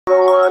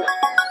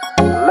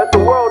Let the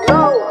world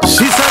know.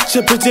 She's such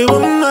a pretty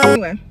woman.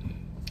 Anyway,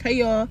 hey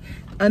y'all,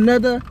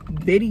 another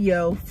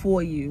video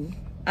for you.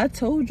 I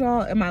told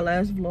y'all in my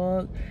last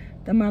vlog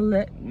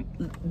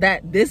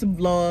that this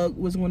vlog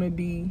was gonna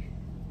be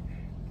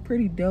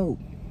pretty dope.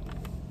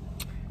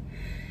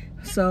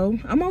 So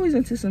I'm always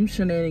into some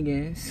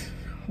shenanigans,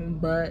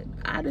 but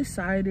I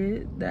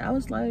decided that I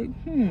was like,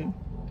 I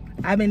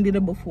haven't did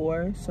it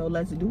before, so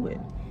let's do it.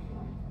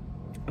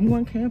 I'm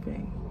going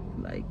camping.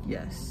 Like,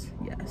 yes,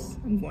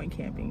 I'm going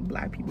camping.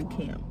 Black people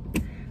camp.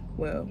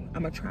 Well,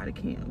 I'm gonna try to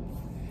camp.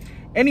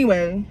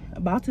 Anyway,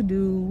 about to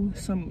do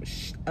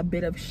a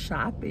bit of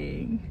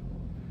shopping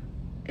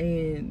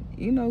and,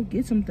 you know,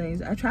 get some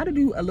things. I try to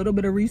do a little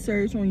bit of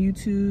research on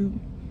YouTube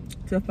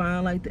to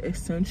find like the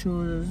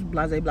essentials,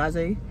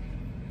 blase.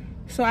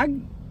 So I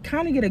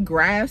kind of get a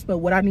grasp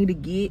of what I need to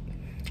get.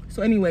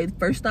 So anyway,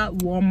 first stop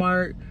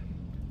Walmart.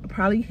 I'll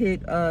probably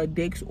hit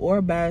Dick's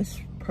or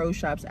Bass Pro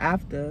Shops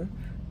after,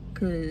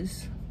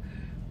 cause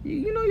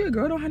you know your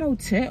girl don't have no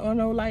tent or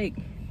no, like,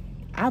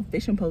 I have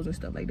fishing poles and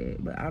stuff like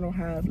that, but I don't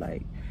have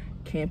like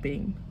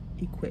camping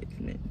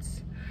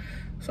equipment.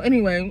 So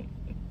anyway,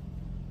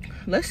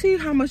 let's see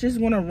how much it's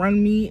gonna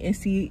run me and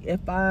see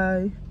if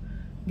I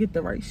get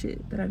the right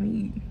shit that I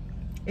need.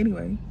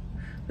 Anyway,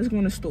 let's go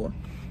in the store.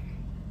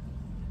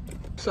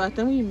 So I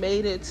think we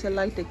made it to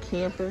like the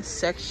camping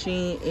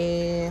section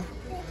in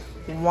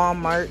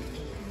Walmart.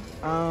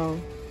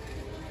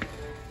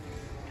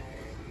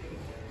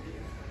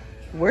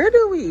 Where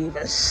do we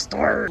even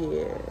start?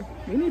 Yeah,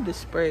 we need to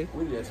spray.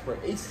 We need to spray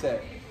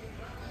ASAP.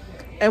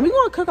 And we're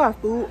gonna cook our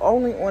food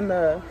only on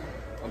the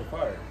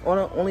fire.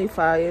 Only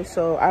fire.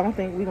 So I don't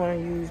think we're gonna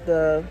use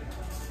the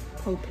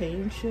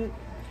propane shit.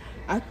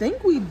 I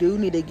think we do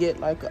need to get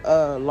like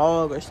a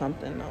log or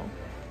something though.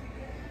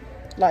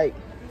 Like,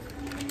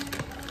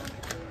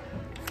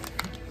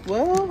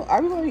 well,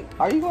 are we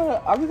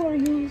gonna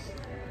use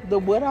the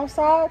wood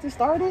outside to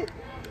start it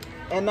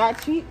and not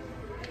cheat?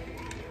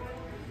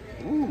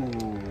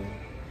 Ooh,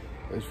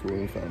 that's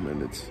 45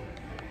 minutes.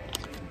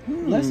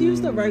 Let's use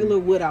the regular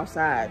wood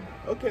outside.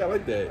 Okay, I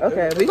like that.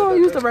 Okay, we're gonna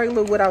use the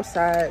regular wood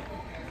outside,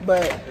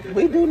 but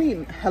we do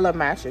need hella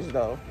matches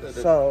though.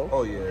 So,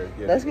 oh yeah.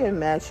 Let's get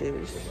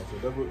matches.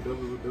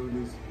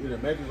 Either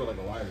matches or like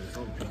a lighter or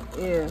something.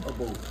 Yeah. Or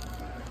both.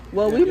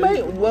 Well,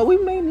 we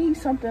may need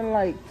something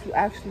like to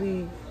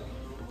actually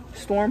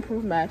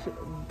stormproof matches.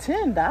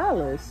 $10.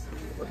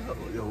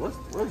 Yo, what's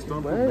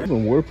stormproof? What?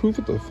 Even waterproof?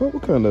 What the fuck?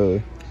 What kind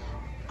of?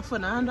 For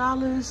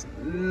 $9?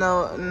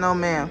 No,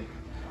 ma'am.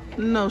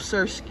 No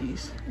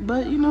sirskis.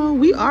 But you know,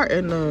 we are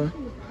in the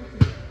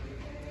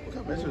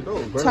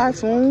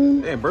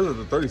typhoon. Damn, birds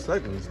are 30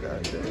 seconds,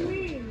 guys.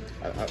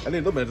 I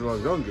didn't know matches when I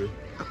was younger.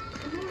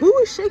 Who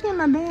was shaking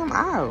the damn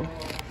aisle?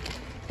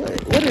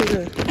 What is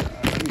it?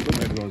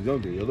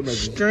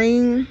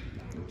 String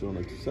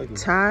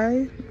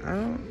tie?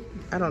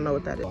 I don't know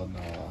what that is. Oh, nah.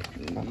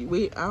 I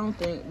don't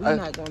think we're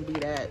not gonna be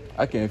that.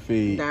 I can't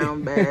feed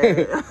down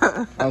bad.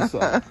 I'm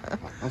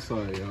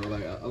sorry, yo.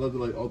 Like I love to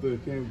like all through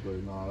the camp,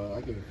 but nah,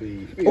 I can't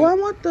feed. Oh, I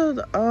want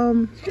the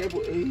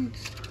scrambled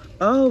eggs.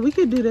 Oh, we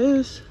could do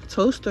this.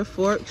 Toaster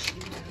forks.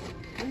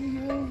 There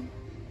you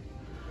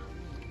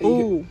go.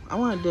 Ooh, I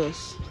want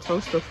this.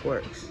 Toaster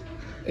forks.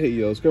 Hey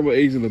yo, scrambled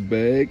eggs in the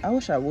bag. I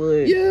wish I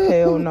would. Yeah.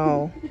 Hell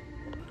no.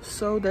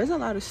 So there's a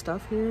lot of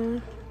stuff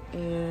here,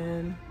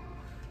 and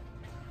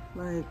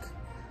like,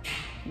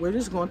 we're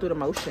just going through the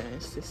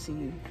motions to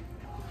see.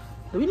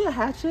 Do we need a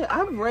hatchet?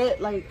 I've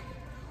read like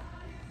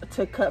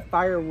to cut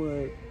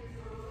firewood.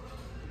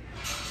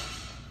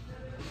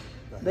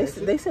 They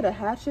said a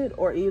hatchet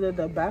or either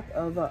the back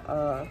of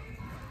a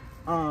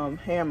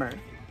hammer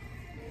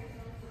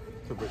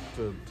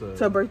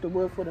to break the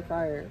wood for the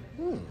fire.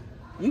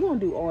 You gonna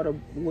do all the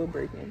wood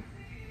breaking?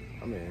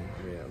 I mean,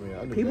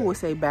 people would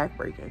say back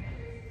breaking.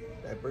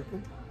 Back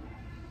breaking?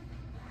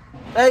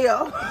 Hey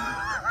yo.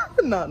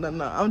 No,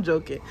 I'm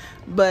joking.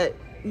 But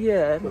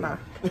yeah, nah.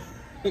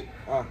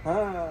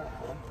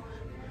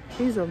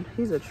 He's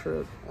a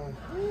trip.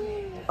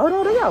 Oh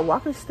no, they got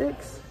walking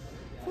sticks.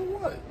 For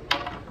what?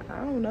 I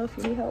don't know if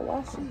you need help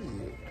washing.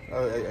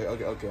 Okay, I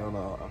don't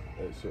know.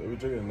 Shit, we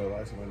drinking no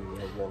ice money. We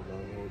have walk down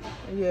the road.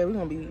 Yeah, we're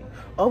gonna be.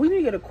 Oh, we need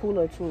to get a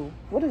cooler too.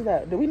 What is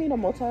that? Do we need a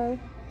multi?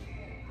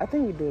 I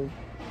think we do.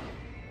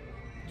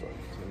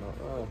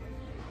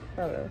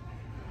 Okay.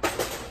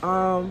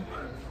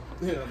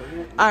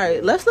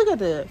 Alright, let's look at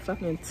the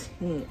fucking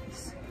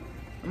tents.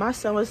 My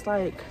son was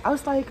like, I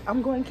was like,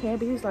 I'm going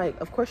camping. He's like,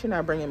 of course you're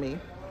not bringing me.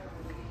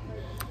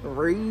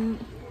 Rude.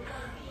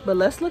 But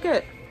let's look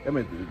at. I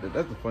mean,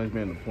 that's the funniest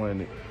man on the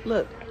planet.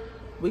 Look,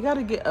 we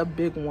gotta get a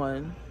big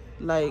one.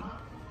 Like,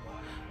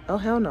 oh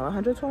hell no,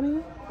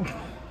 120?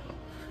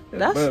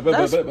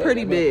 That's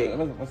pretty big.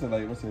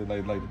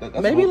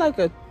 Maybe like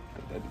a.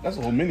 That's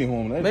a whole mini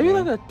home. Maybe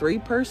like a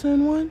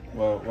 3-person one.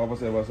 Well,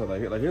 what's that?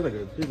 Like here's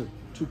a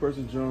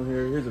 2-person joint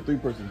here. Here's a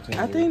 3-person tent.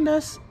 I think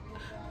that's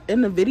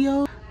in the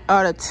video.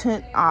 Are the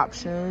tent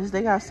options?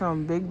 They got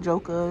some big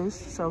jokers,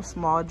 some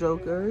small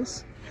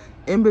jokers,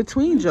 in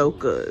between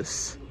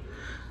jokers.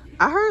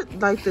 I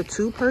heard like the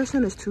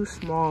 2-person is too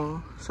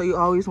small, so you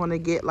always want to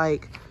get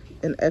like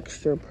an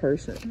extra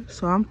person.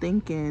 So I'm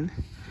thinking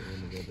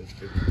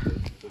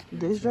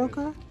this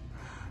Joker,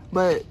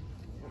 but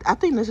I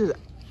think this is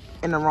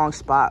in the wrong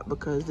spot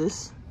because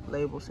this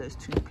label says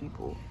 2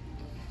 people.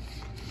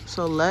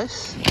 So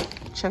let's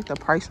check the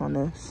price on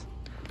this.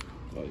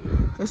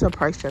 It's a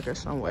price checker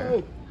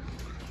somewhere.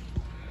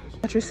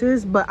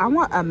 Mattresses, but I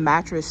want a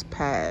mattress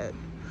pad.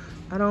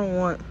 I don't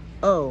want,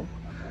 oh,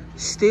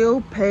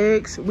 steel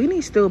pegs. We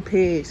need steel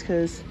pegs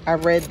because I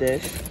read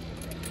this.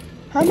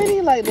 How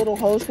many like little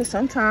holes? Because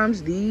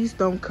sometimes these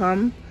don't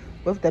come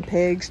with the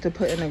pegs to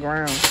put in the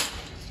ground.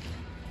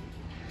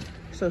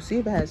 So see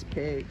if it has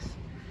pegs.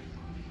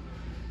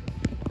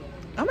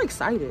 I'm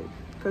excited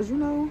because, you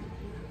know,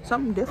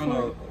 something different.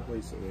 Oh, no.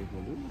 Wait, so wait,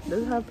 can do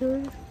Does it have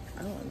pegs?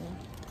 I don't know.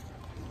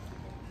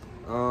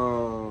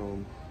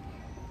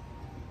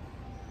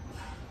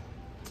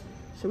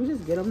 Should we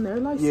just get them? They're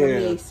like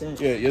 78 cents.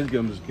 Yeah, let's get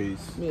them this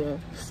case. Yeah,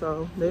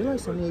 so they're like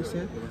 78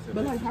 cents.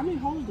 But like, how many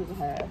holes does it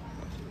have?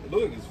 It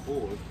looks like it's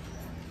 4.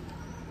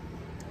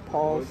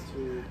 Pause.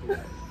 1,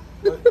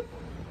 2,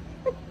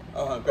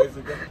 3.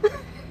 Basically.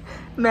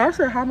 Now I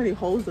said, how many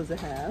holes does it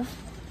have?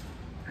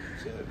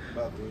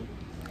 About 3.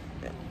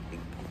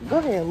 Go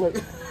ahead, look.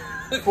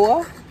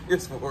 4?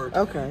 It's 4.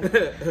 Okay.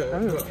 I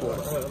mean, 4.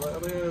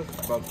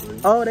 About 3.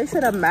 Oh, they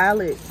said a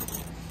mallet.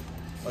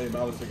 Oh, yeah,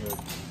 mallet's good.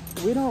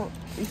 We don't.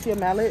 You see a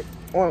mallet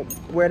on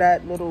where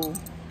that little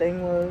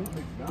thing was?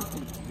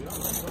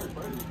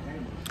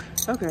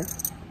 Okay.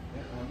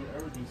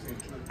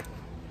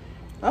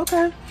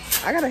 Okay.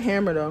 I got a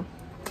hammer though.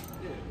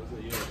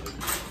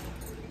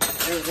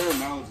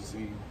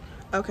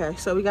 Okay,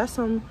 so we got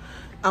some.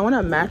 I want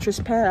a mattress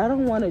pad. I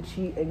don't want to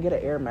cheat and get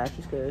an air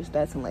mattress because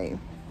that's lame.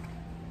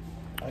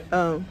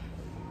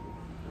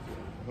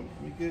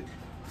 We get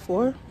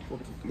 4?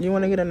 You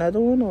want to get another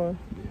one or?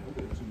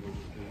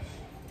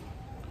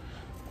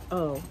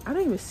 Oh, I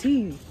didn't even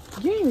see. You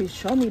didn't even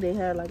show me they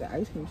had like an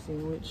ice cream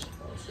sandwich.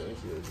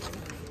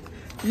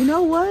 You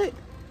know what?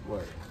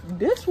 What?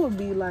 This would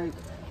be like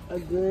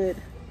a good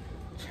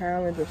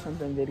challenge or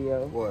something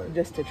video. What?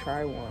 Just to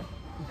try one.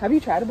 Have you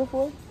tried it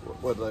before?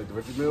 What, like the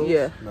Richard Mills?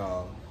 Yeah.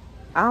 No.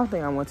 I don't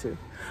think I want to.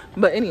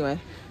 But anyway.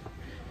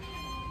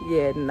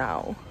 Yeah,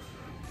 no.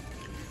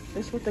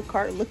 This is what the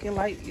cart looking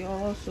like,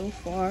 y'all, so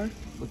far.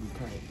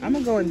 I'm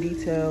gonna go in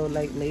detail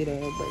like later,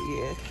 but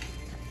yeah.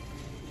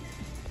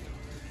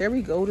 Here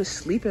we go, the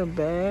sleeping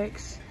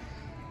bags.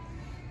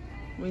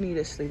 We need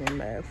a sleeping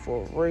bag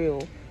for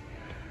real.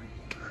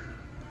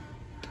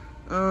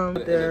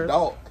 There.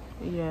 Adult.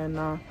 Yeah,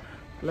 nah.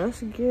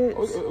 Let's get.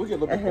 We can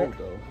look at both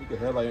though. We can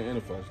headlight and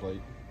a flashlight.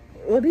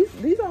 Well,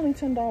 these are only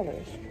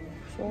 $10.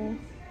 So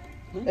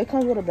it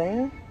comes with a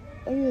band.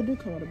 Oh yeah, it do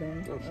come with a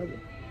band. Okay.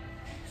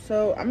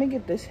 So I'm gonna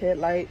get this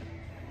headlight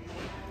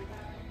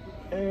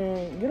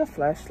and get a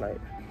flashlight.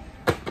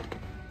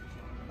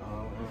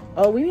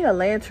 Oh, we need a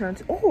lantern.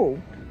 Oh,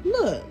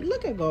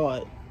 look at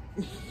God.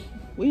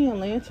 We need a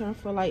lantern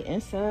for like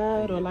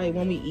inside or like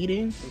when we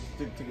eating.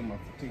 Taking my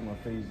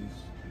phases.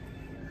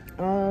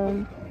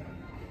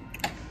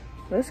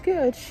 Let's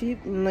get a cheap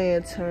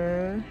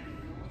lantern.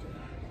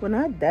 Well,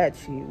 not that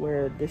cheap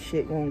where the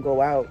shit gonna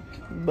go out,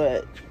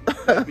 but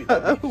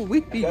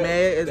we be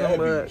mad as a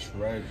mud.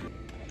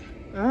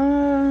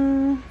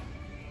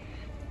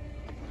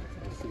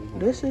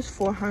 This is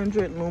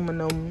 400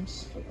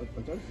 aluminums.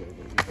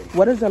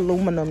 What is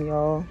aluminum,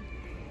 y'all?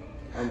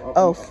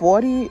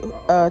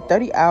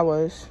 30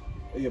 hours.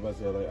 Yeah, but I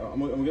said like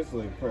I'm guessing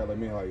like probably like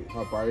maybe like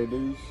how bright it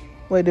is.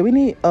 Wait, do we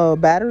need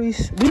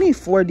batteries? We need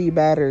 4D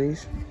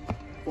batteries.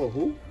 For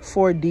who?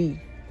 4D.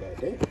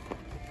 Goddamn.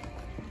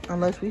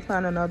 Unless we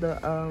find another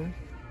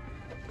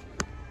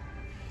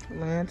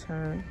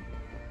lantern.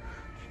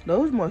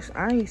 Those most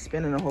I ain't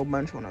spending a whole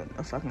bunch on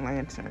a fucking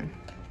lantern.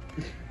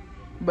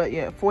 But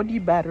yeah,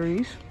 4D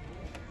batteries.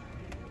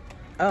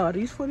 Oh, are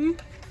these 4D?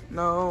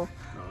 No.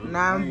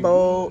 9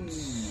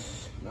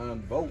 volts.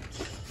 9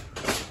 volts.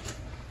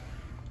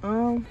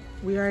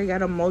 We already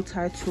got a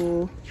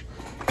multi-tool.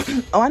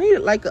 Oh, I need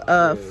like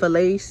a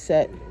fillet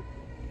set.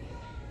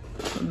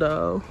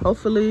 Though.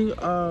 Hopefully,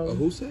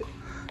 who set?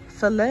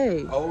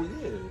 Fillet. Oh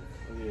yeah.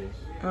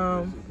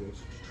 Oh yes.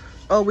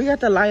 Oh, we got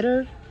the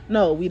lighter?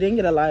 No, we didn't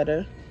get a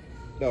lighter.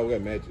 No, we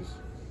got matches.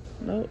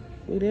 Nope,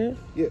 we did?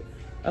 Yeah.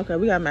 Okay,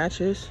 we got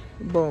matches.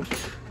 Boom.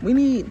 We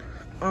need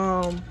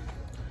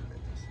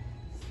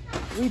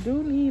we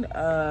do need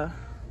what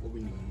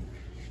we need?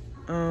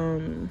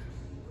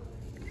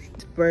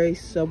 spray,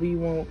 so we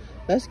won't.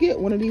 Let's get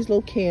one of these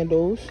little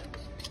candles,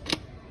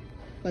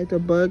 like the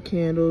bug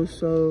candles,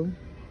 so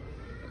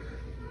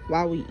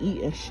while we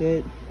eat and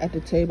shit at the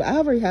table. I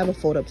already have a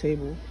fold-up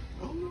table.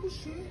 Oh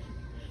shit.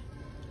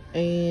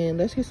 And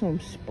let's get some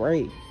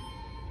spray.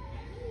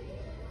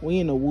 We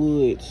in the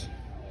woods.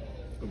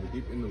 We're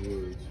deep in the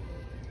woods.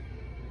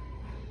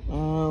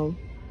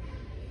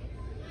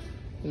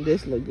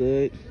 This look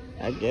good,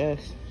 I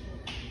guess.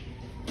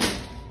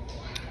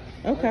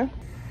 Okay.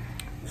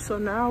 So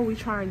now we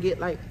try and get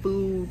like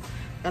food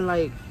and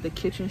like the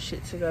kitchen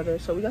shit together.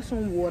 So we got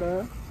some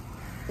water.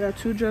 We got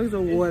 2 jugs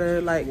of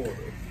water, like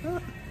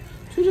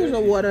 2 jugs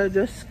of water,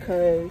 just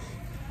cause.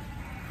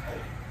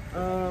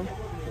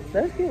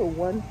 Let's get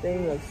 1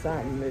 thing of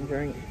something to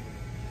drink.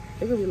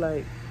 It could be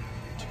like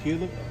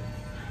tequila.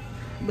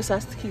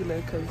 Besides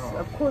tequila, cause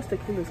of course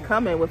tequila's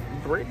coming with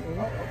Brittany.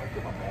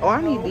 Oh,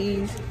 I need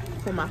these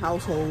for my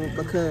household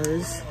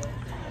because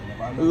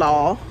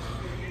law.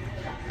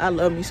 I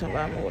love me some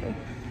lime water,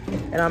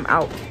 and I'm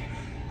out.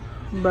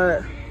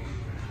 But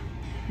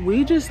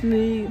we just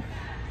need.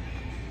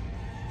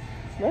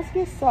 Let's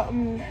get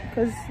something,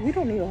 cause we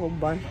don't need a whole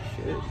bunch of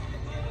shit.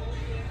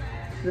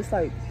 Just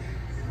like,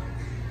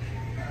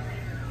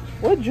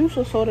 what juice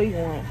or soda you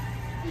want?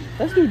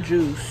 Let's do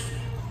juice.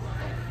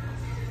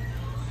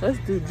 Let's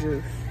do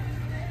juice.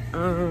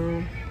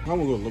 I'm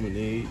gonna go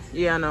lemonade.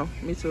 Yeah, I know.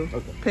 Me too.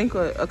 Okay. Pink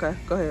or okay?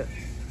 Go ahead.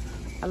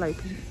 I like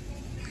pink.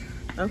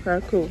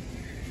 Okay, cool.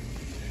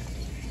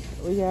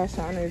 We got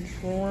something to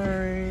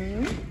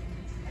drink.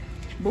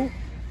 Boop.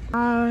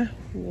 I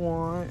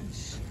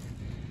want.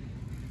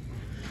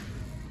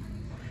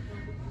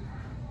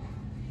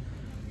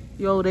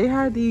 Yo, they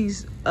had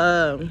these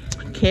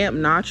camp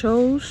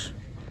nachos.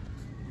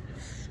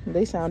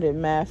 They sounded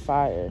mad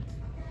fire.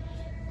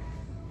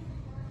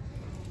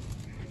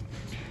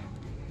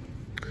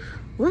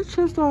 What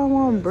chips do I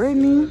want,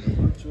 Brittany?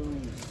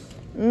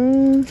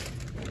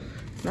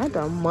 Not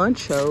the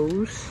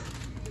Munchos.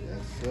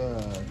 Yes,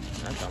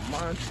 Not the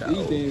Munchos.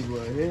 these things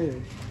right here.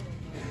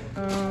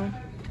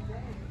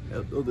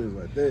 Those things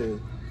right there.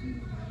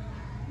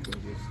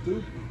 They're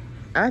stupid.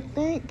 I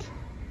think.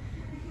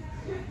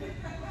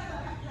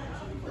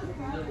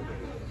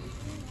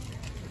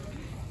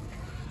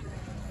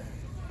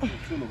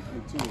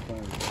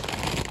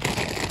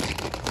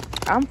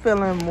 I'm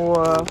feeling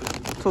more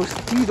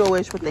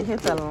Tostito-ish with the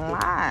hint of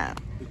lime.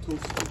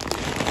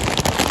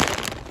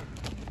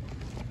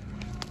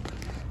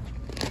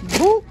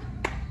 Boop.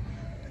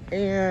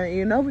 And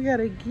you know we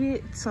gotta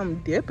get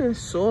some dipping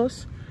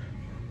sauce.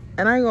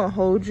 And I ain't gonna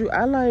hold you.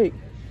 I like.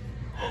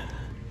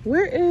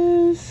 Where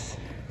is?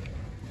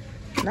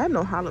 Not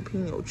no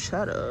jalapeno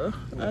cheddar.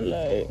 I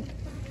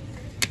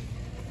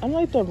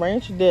like the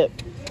ranch dip.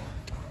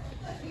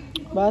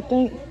 But I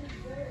think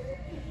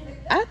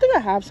I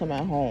have some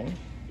at home.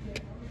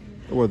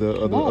 What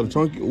the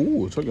chunky?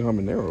 Ooh, chunky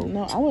habanero.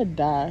 No, I would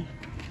die.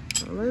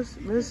 Let's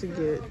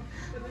get.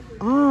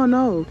 Oh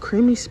no,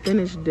 creamy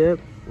spinach dip.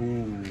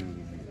 Ooh.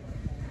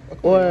 Okay.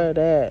 Or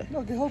that.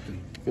 No, get healthy.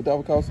 Get the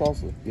avocado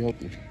salsa. Get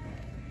healthy.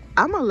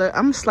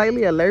 I'm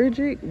slightly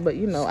allergic, but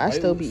you know I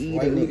still be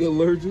eating slightly it.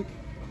 Allergic?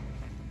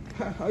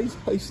 How you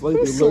slightly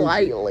allergic?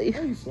 Slightly.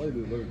 How you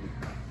slightly allergic?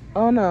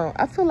 Oh no,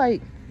 I feel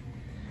like.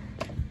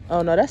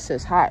 Oh no, that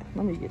says hot.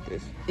 Let me get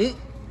this.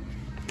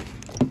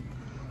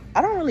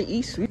 I don't really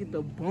eat sweet. Get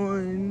the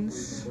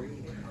buns,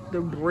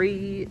 the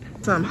bread,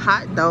 some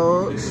hot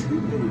dogs.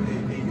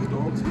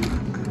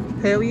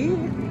 Hell yeah.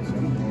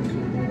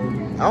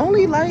 I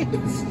only like.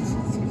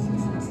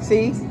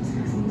 See,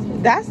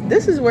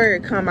 this is where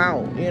it come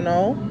out. You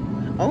know,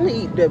 I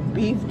only eat the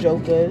beef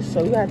jokers,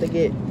 so you have to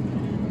get.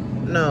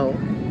 No,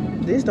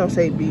 this don't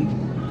say beef.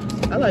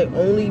 I like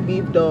only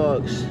beef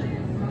dogs.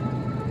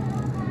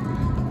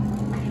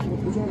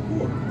 What's on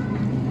pork?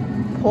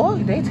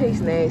 Pork, they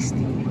taste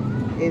nasty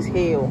as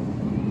hell.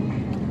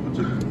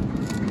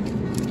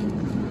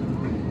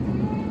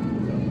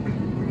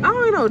 I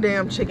don't eat no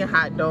damn chicken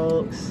hot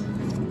dogs.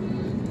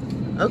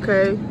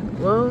 Okay,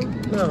 well,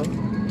 no.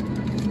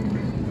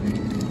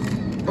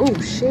 Oh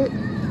shit,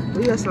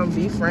 we got some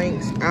beef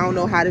franks. I don't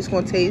know how this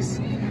gonna taste.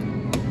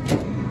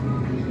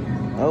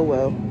 Oh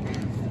well.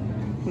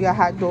 We got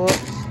hot dogs.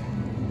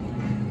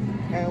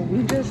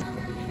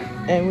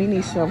 And we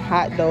need some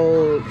hot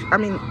dogs. I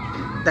mean,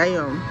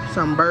 damn,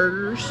 some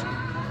burgers.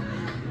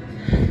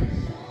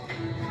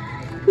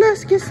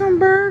 Let's get some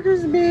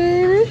burgers,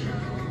 baby.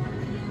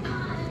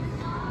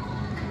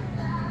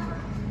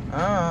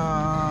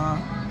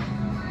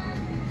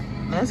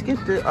 Let's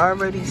get the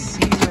already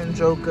seasoned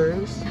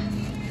jokers.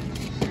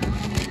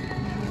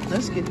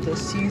 Let's get the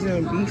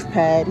seasoned beef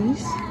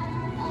patties.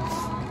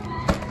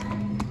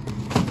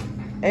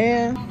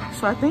 And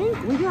so I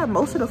think we got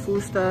most of the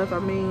food stuff. I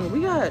mean,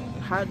 we got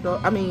hot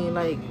dog. I mean,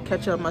 like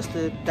ketchup,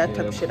 mustard, that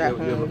type of shit at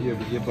home.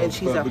 And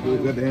cheese at home.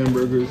 We got the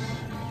hamburgers,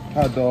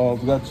 hot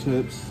dogs, we got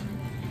chips.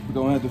 We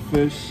don't have the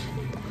fish.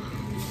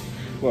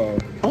 Wow.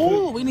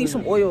 Oh, we need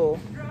some oil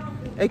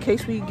in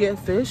case we get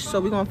fish. So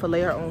we're gonna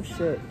fillet our own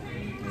shit.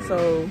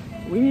 So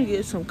we need to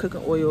get some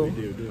cooking oil.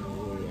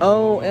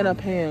 Oh, and a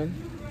pan.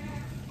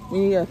 We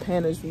need a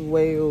pan as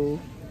well.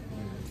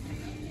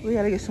 We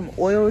gotta get some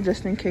oil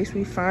just in case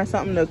we find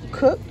something to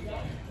cook.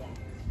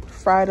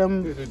 Fry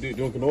them. You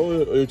want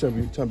canola or you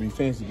trying to be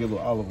fancy, get a little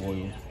olive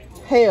oil?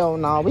 Hell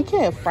no, we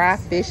can't fry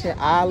fish in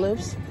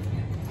olives.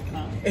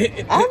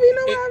 I've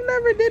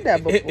never did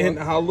that before. In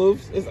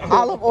olives? It's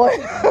olive oil.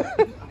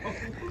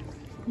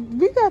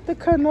 We got the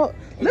canola.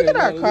 Look at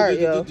our cart,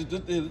 yo.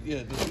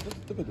 Yeah,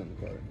 just put it in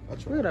the cart.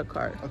 Look at our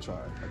cart. I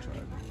tried.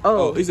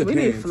 Oh, he said we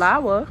need pans.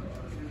 flour.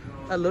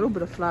 a little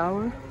bit of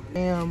flour,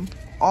 and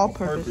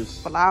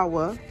all-purpose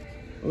flour.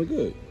 Oh,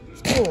 good.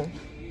 Cool.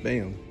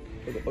 Bam.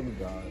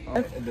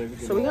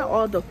 So we got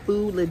all the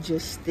food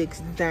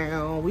logistics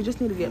down. We just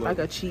need to get like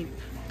a cheap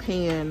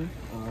pan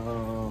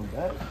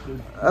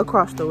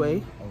across the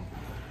way.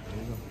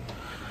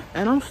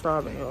 And I'm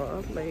starving,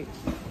 y'all. Like,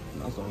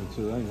 I'm starving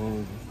too. I ain't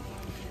going.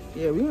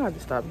 Yeah, we gonna have to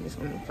stop and get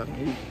something to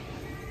fucking eat.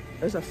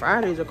 There's a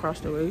Fridays across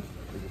the way.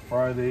 There's a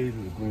Fridays,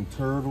 there's a Green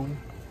Turtle.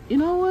 You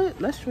know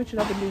what? Let's switch it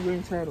up and do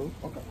Green Turtle.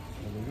 Okay.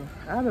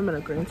 I haven't been a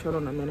Green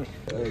Turtle in a minute.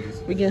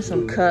 We get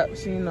some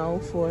cups, you know,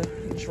 for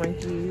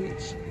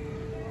drinkies.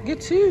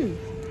 Get two.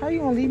 How you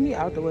gonna leave me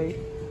out the way?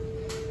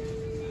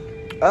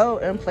 Oh,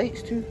 and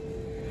plates too.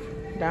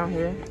 Down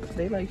here.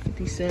 They like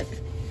 50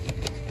 cents.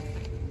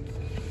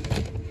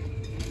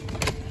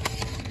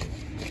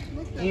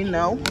 You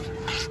know.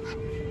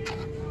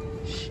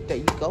 There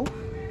you go.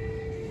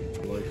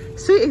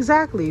 See,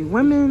 exactly.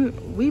 Women,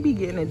 we be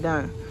getting it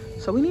done.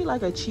 So we need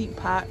like a cheap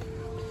pot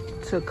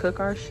to cook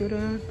our shit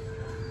in.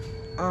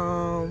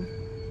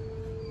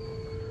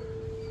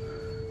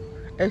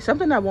 It's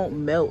something that won't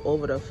melt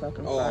over the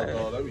fucking fire.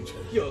 Oh, no, that'd be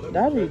tragic.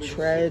 That'd be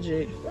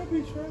tragic. That'd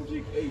be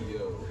tragic. Hey,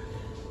 yo.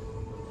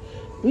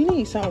 We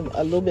need something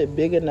a little bit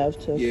big enough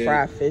to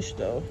fry fish,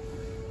 though.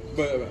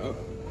 But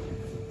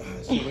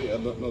so, like, I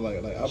don't know, like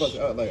I about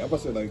to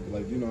say,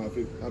 like you know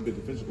how big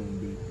the fish is gonna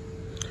be.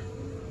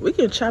 We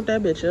can chop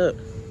that bitch up.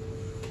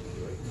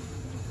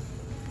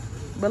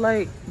 But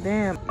like,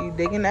 damn, you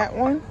digging that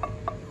one?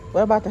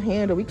 What about the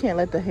handle? We can't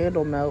let the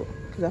handle melt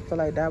because I feel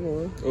like that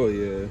will. Oh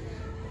yeah.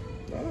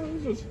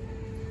 It's just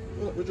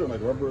we're doing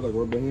like rubber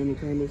handle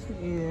kind of.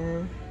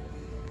 Yeah.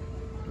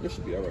 This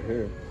should be all right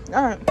here.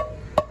 All right.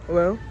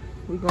 Well,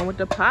 we going with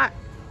the pot.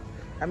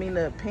 I mean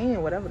the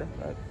pan, whatever the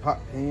fuck. Pot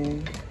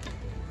pan.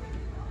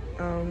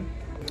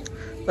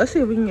 Let's see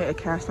if we can get a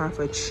cast iron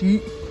for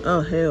cheap.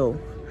 Oh hell,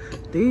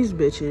 these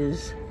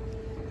bitches.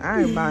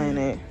 I ain't buying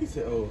it. He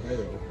said, "Oh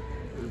hell."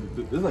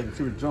 This is like a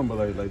cheaper drum, but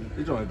like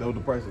they trying to double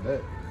the price of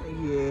that.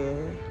 Yeah.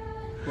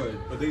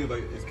 But they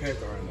like it's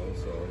cast iron though,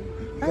 so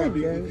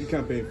you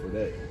can't pay for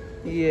that.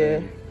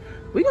 Yeah.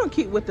 We gonna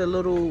keep with the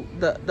little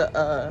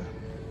the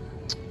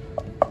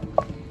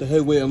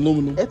heavyweight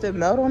aluminum. If it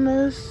melt on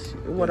us,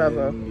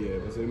 whatever. Yeah,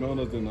 but say no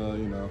nothing.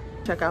 You know.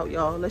 Check out,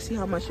 y'all. Let's see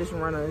how much this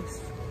run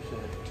us.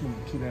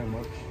 Too damn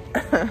much.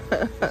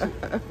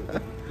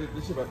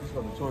 This is about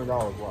 $200.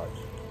 Watch.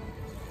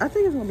 I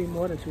think it's gonna be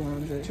more than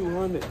 200.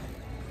 200.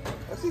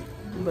 That's it.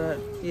 But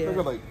yeah.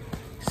 Like,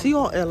 see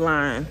y'all in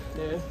line.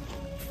 yeah.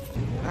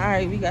 All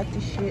right, we got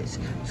these shits.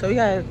 So we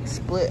gotta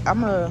split.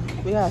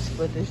 We gotta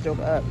split this joke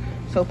up.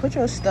 So put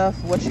your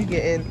stuff. What you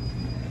getting?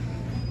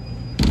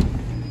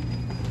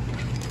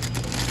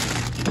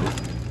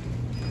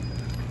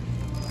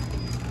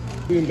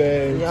 Bean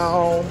bags.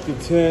 Y'all. The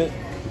tent.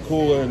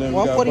 Cooler, and then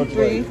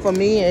 143 like, for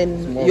me,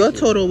 and your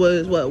total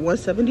was what,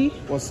 170?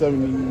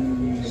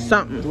 170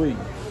 something. 3.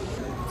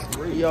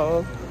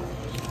 Y'all,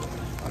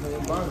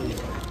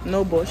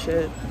 no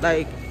bullshit.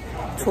 Like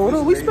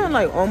total, we spent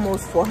like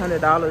almost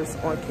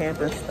 $400 on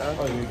camping stuff.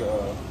 Oh, you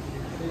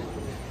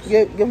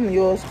got. Give them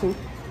yours too.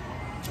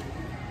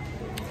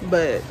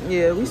 But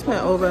yeah, we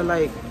spent over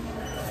like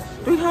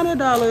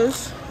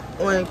 $300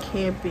 on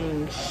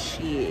camping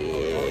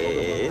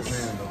shit.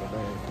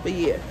 But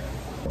yeah.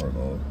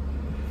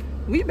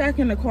 We back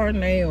in the car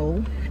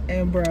now,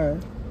 and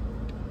bruh,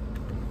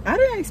 I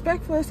didn't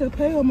expect for us to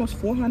pay almost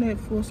 $400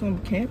 for some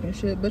camping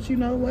shit, but you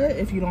know what?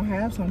 If you don't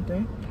have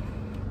something,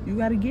 you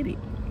gotta get it.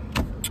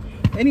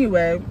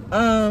 Anyway,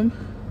 I'm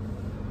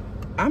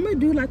gonna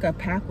do like a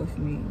pack with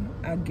me,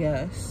 I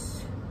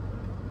guess,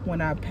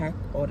 when I pack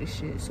all this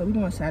shit. So we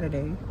going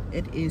Saturday.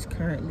 It is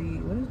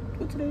currently,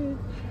 what today is?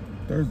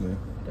 Thursday.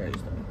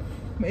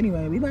 But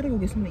anyway, we about to go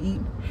get something to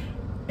eat,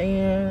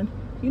 and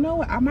you know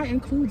what? I might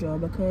include y'all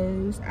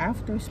because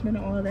after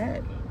spending all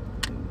that,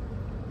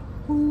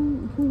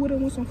 who wouldn't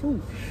want some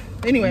food?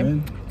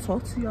 Anyway,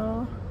 talk to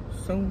y'all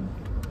soon.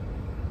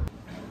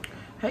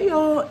 Hey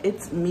y'all,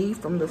 it's me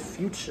from the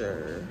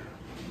future.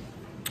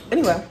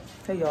 Anyway,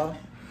 hey y'all.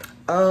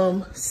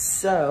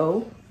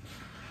 So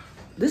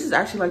this is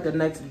actually like the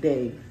next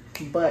day,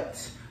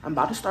 but I'm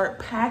about to start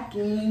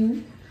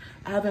packing.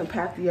 I haven't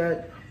packed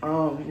yet.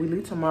 We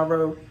leave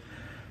tomorrow,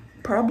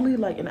 probably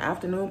like in the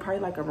afternoon,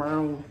 probably like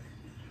around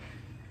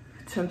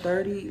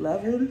 10:30,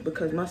 11,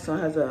 because my son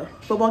has a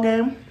football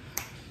game.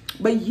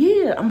 But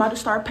yeah, I'm about to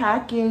start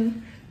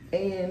packing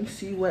and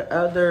see what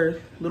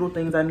other little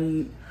things I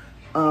need.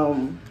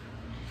 And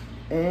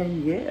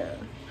yeah,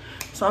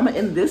 so I'm gonna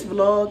end this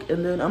vlog,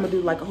 and then I'm gonna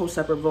do like a whole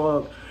separate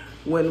vlog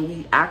when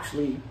we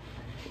actually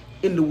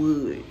in the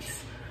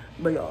woods.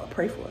 But y'all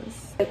pray for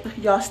us.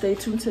 Y'all stay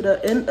tuned to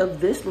the end of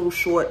this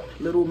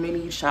little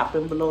mini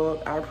shopping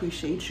vlog. I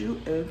appreciate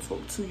you, and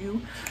talk to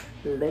you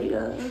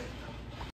later.